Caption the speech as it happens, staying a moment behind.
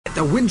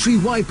Let the wintry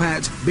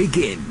wipeout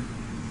begin.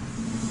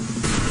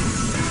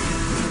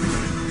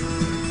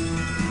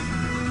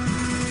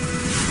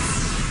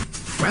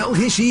 Well,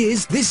 here she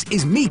is. This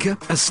is Mica,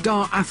 a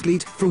star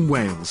athlete from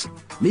Wales.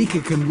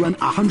 Mica can run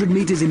 100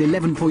 metres in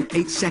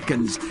 11.8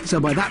 seconds, so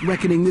by that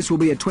reckoning this will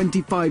be a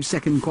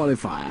 25-second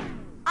qualifier.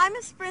 I'm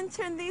a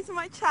sprinter and these are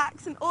my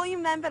tracks, and all you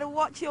men better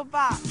watch your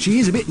back. She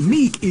is a bit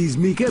meek, is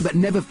Mica, but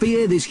never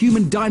fear, this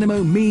human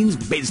dynamo means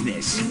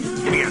business.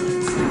 Here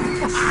we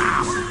go.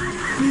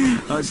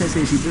 Oh, it says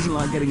here she doesn't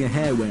like getting her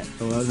hair wet.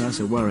 Oh, that's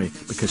a worry,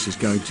 because she's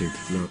going to.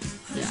 Look,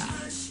 yeah,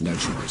 no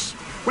choice.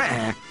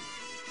 Where?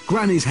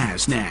 Granny's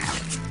house now.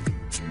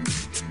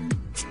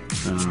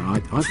 I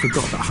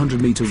forgot that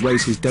 100-metre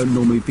races don't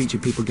normally feature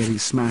people getting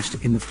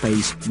smashed in the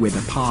face with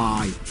a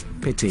pie.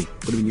 Pity.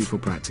 Would have been useful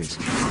practice.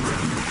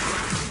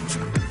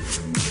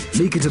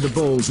 Mica to the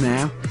balls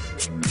now.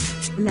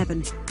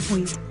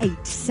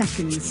 11.8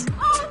 seconds.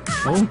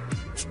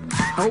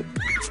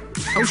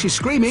 Oh, she's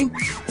screaming.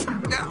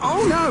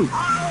 Oh, no.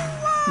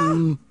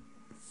 Oh,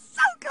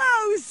 so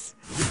close.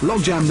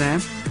 Logjam there.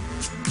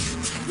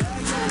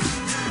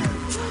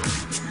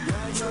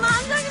 Man,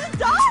 I'm going to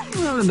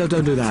die. No,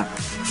 don't do that.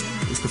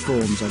 It's the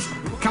form, so...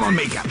 Come on,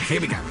 Mica. Here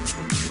we go.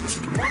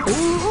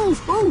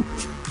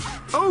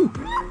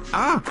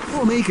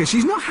 Poor Mica.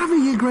 She's not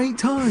having a great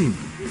time.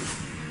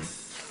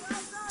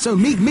 So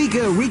Meek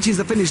Mica reaches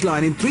the finish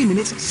line in 3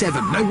 minutes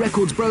 7. No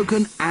records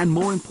broken, and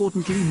more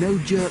importantly, no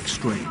jerk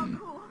strain.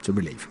 It's a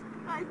relief.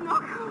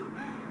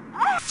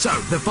 So,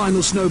 the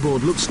final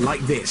snowboard looks like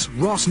this.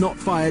 Ross Not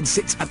Fired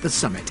sits at the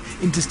summit.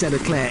 Interstellar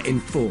Claire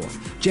in 4th.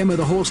 Gemma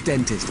the Horse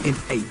Dentist in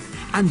 8th.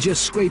 And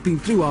just scraping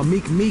through are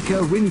Meek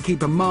Mica,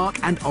 Ringkeeper Mark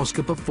and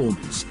Oscar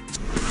Performance.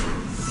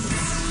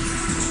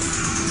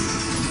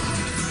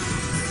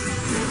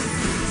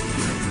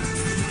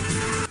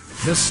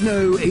 The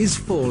snow is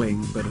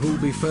falling, but who'll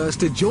be first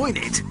to join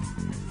it?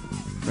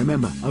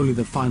 Remember, only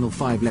the final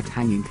 5 left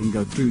hanging can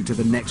go through to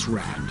the next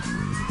round.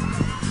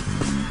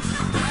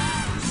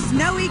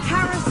 Snowy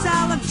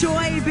carousel of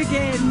joy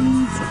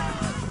begins.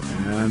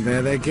 And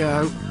there they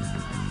go.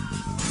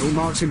 Oh,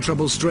 Mark's in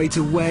trouble straight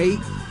away.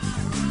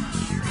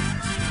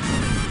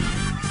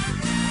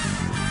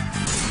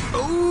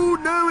 Oh,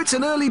 no, it's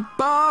an early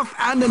bath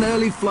and an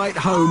early flight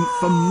home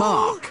for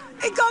Mark.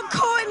 It got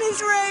caught in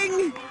his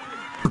ring.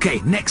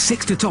 OK, next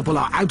 6 to topple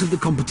are out of the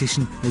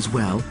competition as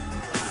well.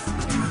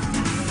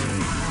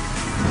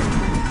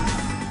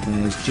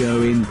 There's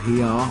Jo in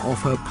PR,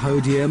 off her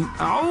podium.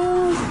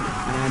 Oh!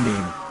 And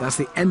in. That's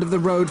the end of the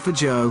road for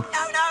Jo.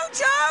 No,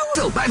 Jo!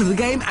 Still back to the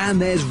game,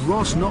 and there's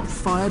Ross Not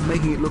Fired,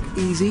 making it look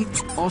easy.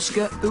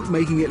 Oscar,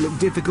 making it look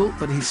difficult,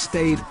 but he's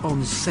stayed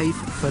on safe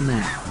for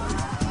now.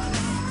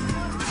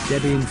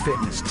 Debbie in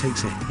Fitness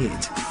takes a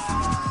hit.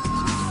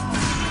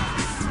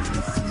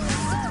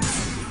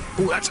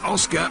 Oh, that's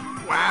Oscar.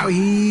 Wow,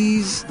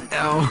 he's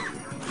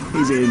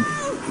in.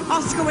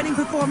 Oscar winning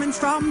performance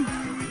from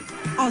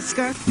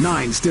Oscar.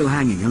 9 still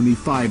hanging, only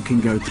 5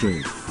 can go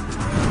through.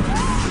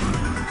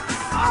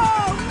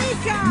 Oh,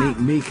 Mica! Meek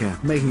Mica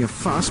making a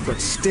fuss, but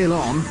still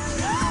on.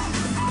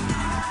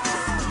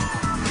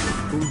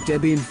 Oh,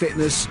 Debbie in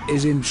Fitness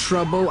is in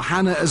trouble.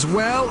 Hannah as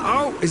well.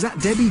 Oh, is that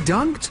Debbie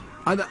dunked?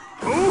 Oh,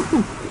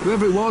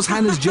 whoever it was,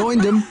 Hannah's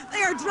joined them.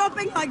 They are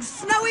dropping like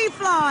snowy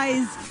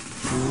flies.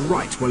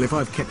 Right, well, if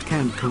I've kept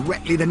count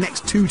correctly, the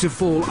next 2 to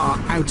fall are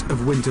out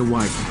of winter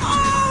wipe.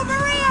 Oh,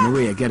 Maria!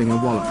 Maria getting a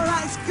wallop. Oh,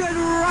 that's good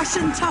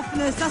Russian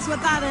toughness, that's what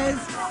that is.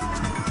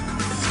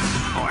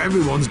 Oh,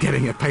 everyone's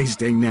getting a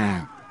pasting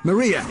now.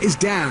 Maria is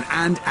down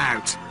and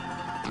out.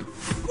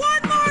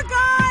 One more,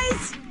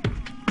 guys!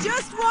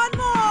 Just one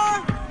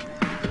more!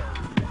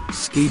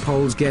 Ski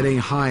pole's getting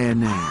higher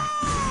now.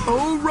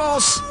 Oh,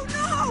 Ross!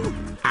 Oh,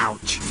 no!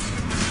 Ouch.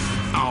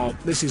 Oh,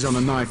 this is on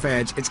a knife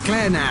edge. It's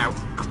Claire now.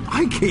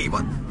 Crikey,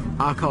 what?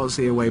 I can't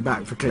see a way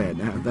back for Claire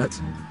now.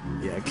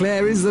 Yeah,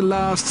 Claire is the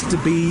last to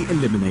be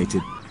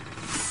eliminated.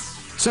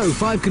 So,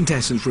 5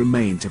 contestants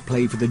remain to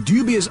play for the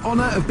dubious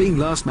honour of being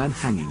last man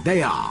hanging.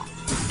 They are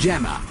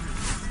Gemma,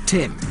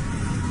 Tim,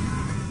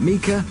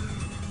 Mica,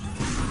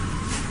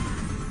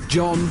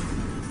 John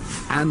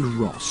and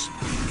Ross.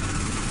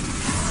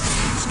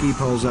 Ski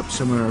pole's up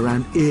somewhere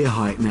around ear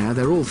height now.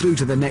 They're all through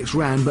to the next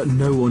round, but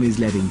no one is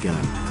letting go.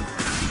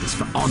 It's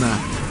for honour,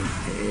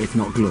 if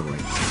not glory.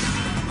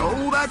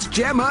 Oh, that's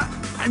Gemma,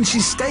 and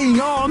she's staying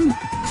on.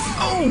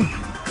 Oh!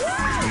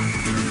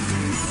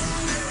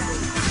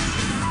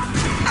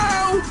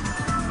 Ow!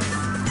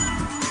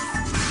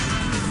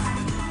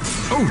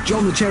 Oh,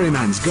 John the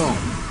Cherryman's gone.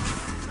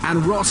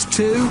 And Ross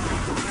too.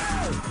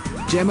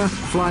 Gemma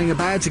flying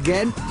about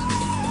again.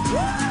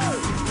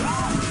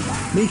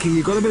 Mica,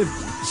 you got a bit of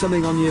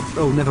something on your...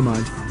 Oh, never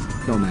mind.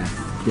 Not there.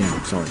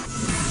 Yeah, sorry.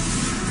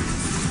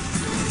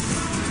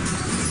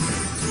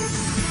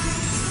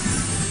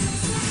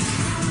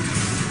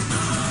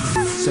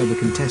 So the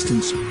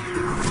contestants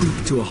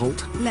creep to a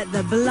halt. Let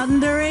the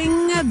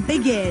blundering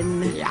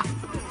begin. Yeah.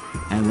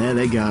 And there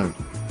they go.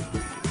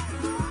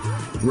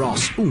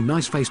 Ross. Ooh,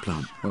 nice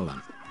faceplant. Well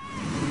done.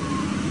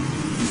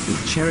 The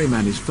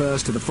Cherryman is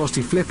first to the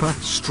Frosty Flipper,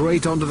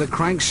 straight onto the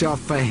crankshaft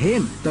for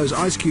him. Those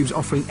ice cubes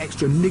offering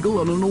extra niggle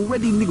on an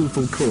already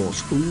niggleful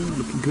course. Ooh,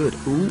 looking good.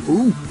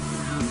 Ooh.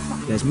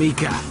 There's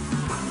Mica.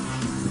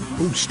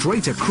 Ooh,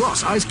 straight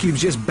across. Ice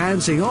cubes just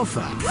bouncing off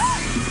her.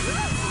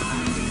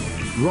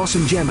 Ross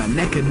and Gemma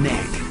neck and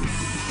neck.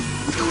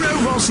 Oh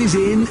no, Ross is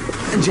in,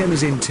 and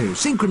Gemma's in too.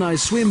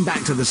 Synchronised swim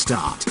back to the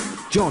start.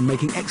 John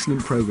making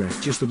excellent progress.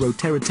 Just the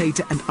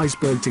Roteratator and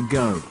Iceberg to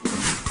go.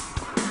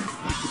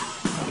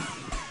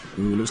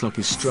 Ooh, looks like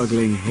he's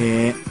struggling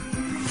here.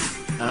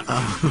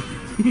 Uh-oh.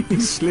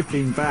 He's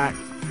slipping back.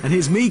 And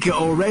here's Mica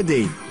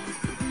already.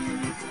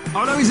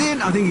 Oh no, he's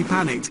in! I think he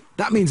panicked.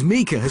 That means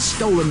Mica has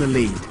stolen the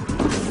lead.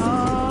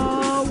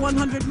 Oh,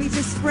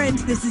 100-metre sprint.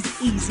 This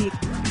is easy.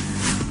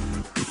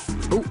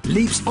 Oh,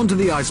 leaps onto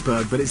the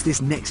iceberg, but it's this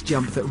next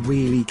jump that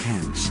really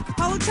counts.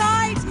 Hold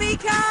tight,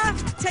 Mica.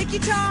 Take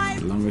your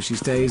time. The longer she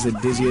stays, the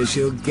dizzier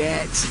she'll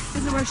get.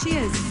 Isn't that where she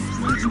is?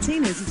 She's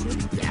Argentina,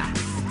 isn't she? Yeah.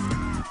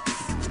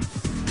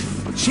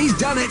 She's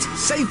done it!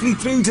 Safely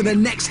through to the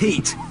next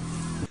heat.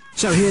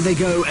 So here they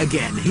go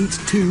again. Heat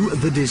 2,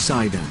 the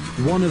decider.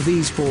 One of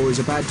these four is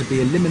about to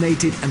be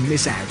eliminated and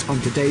miss out on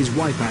today's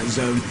Wipeout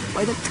zone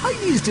by the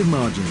tiniest of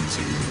margins.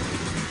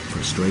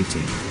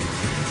 Frustrating.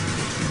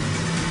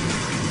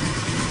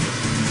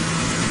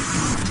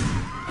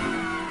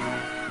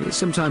 It's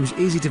sometimes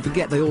easy to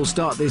forget they all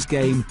start this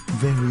game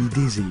very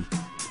dizzy.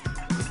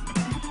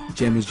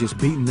 Gemma's just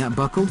beaten that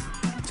buckle.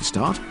 To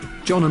start,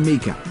 John and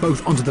Mica,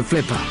 both onto the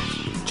flipper.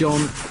 John,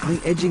 I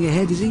think, edging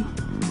ahead, is he?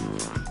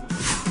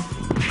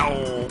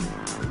 Oh.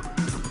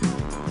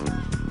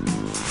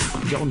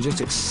 John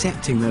just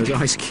accepting those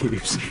ice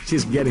cubes,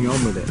 just getting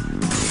on with it.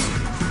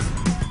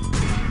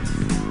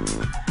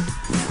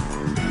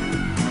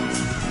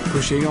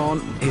 Pushing on,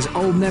 his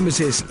old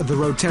nemesis, the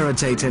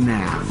Roteratator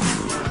now.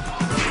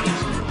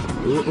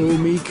 Uh-oh,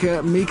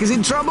 Mica's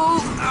in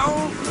trouble!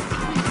 Oh!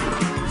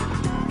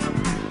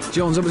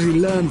 John's obviously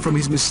learned from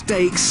his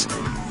mistakes,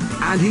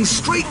 and he's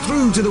straight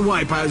through to the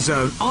Wipeout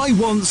zone. I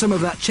want some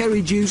of that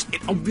cherry juice.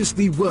 It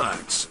obviously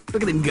works.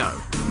 Look at him go.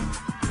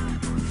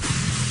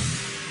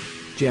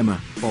 Gemma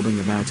bobbing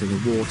about in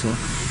the water.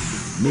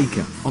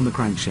 Mica on the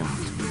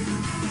crankshaft.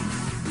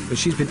 But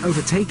she's been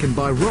overtaken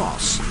by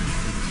Ross.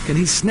 Can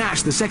he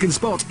snatch the second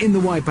spot in the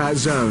Wipeout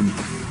zone?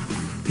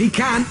 He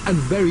can, and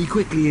very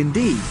quickly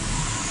indeed.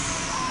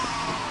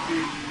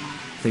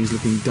 Things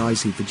looking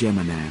dicey for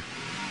Gemma now.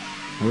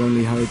 Her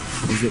only hope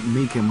is that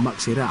Mica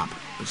mucks it up,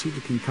 but she's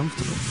looking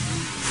comfortable.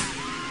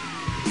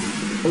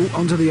 Oh,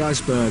 onto the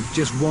iceberg.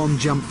 Just one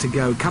jump to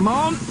go. Come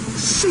on!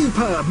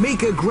 Superb!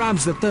 Mica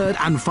grabs the third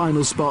and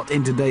final spot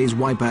in today's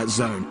Wipeout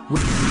zone.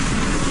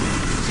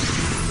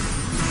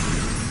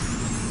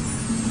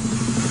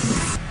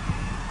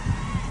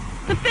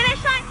 The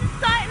finish line's in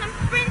sight and I'm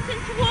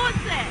sprinting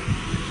towards it.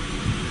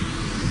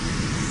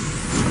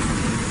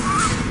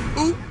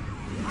 Ooh!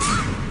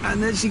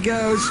 And there she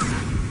goes.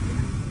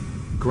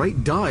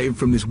 Great dive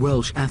from this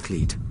Welsh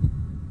athlete.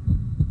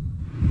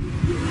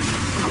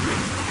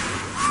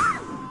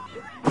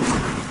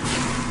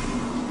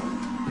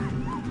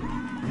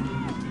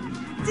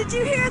 Did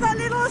you hear that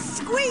little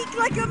squeak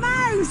like a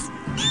mouse?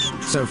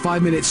 So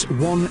 5 minutes,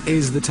 1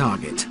 is the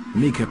target.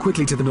 Mica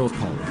quickly to the North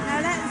Pole.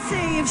 Now let's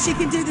see if she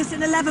can do this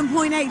in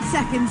 11.8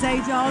 seconds,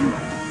 eh, John?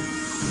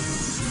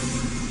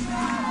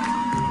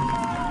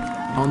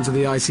 Onto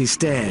the icy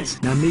stairs.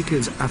 Now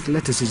Mica's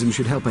athleticism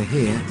should help her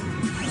here.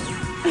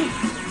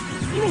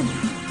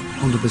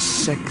 Onto the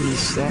second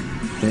set.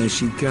 There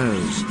she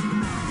goes.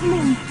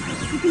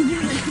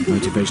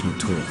 Motivational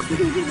talk.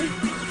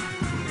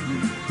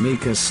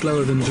 Mica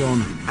slower than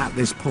John at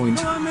this point.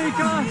 Come on,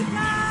 Mica!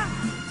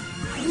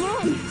 Come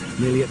on.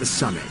 Nearly at the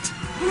summit.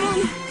 Come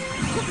on.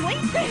 Just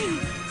waiting.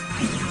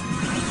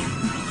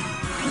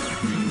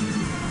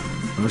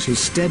 Well, she's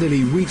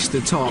steadily reached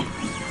the top.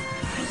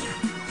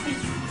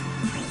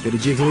 Bit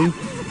of jiggling.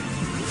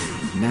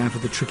 Now for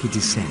the tricky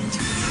descent.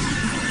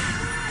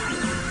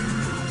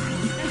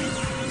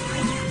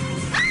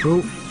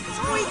 Oh,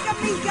 Squeak,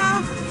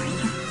 Mica!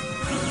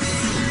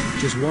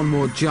 just one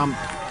more jump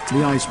to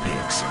the ice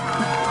picks.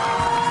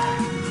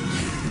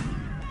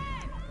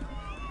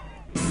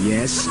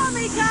 Yes. Come on,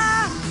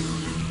 Mica!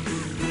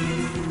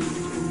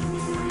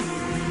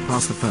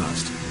 Past the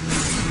first.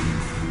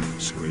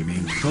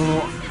 Screaming.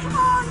 Oh, Come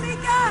on,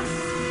 Mica!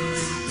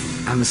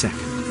 and the second.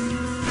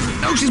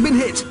 Oh, she's been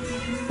hit!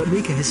 But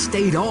Mica has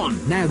stayed on.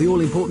 Now the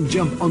all-important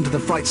jump onto the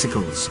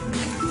Frightsicles.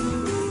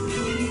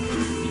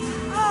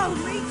 Oh,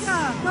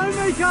 Mica! Go,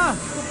 Mica!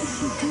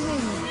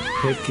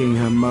 Picking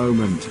her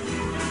moment.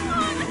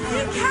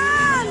 You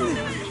can!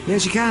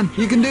 Yes, you can.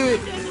 You can do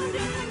it.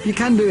 You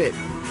can do it.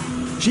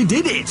 She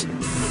did it!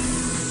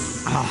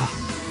 Ah,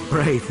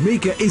 brave.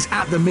 Mica is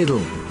at the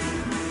middle.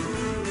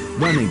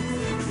 Running.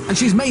 And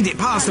she's made it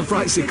past the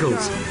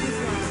Frightsicles.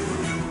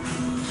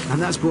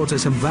 And that's brought her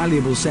some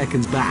valuable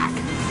seconds back.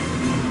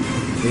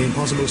 The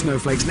impossible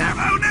snowflakes now.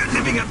 Oh no,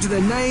 living up to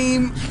their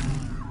name.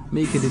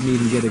 Mica didn't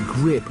even get a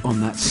grip on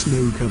that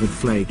snow-covered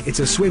flake. It's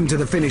a swim to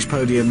the finish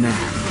podium now.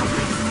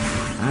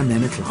 And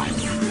then a climb.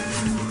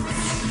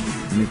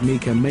 and if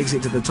Mica makes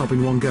it to the top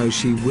in one go,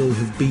 she will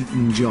have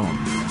beaten John.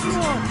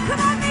 Come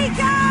on,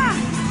 Mica!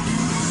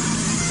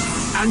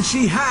 And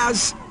she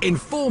has, in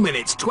 4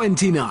 minutes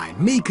 29.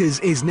 Mica's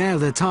is now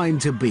the time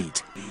to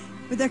beat.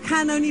 But there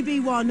can only be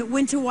one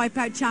Winter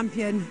Wipeout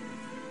champion.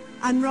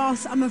 And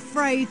Ross, I'm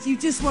afraid you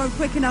just weren't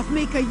quick enough.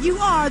 Mica, you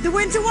are the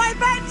Winter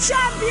Wipeout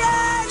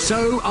champion!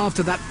 So,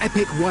 after that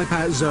epic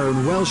Wipeout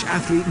zone, Welsh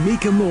athlete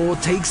Mica Moore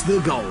takes the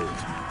gold.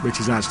 Which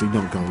is actually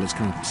not gold, it's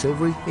kind of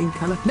silvery in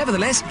colour.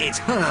 Nevertheless, it's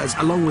hers,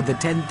 along with the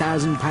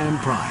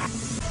 £10,000 prize.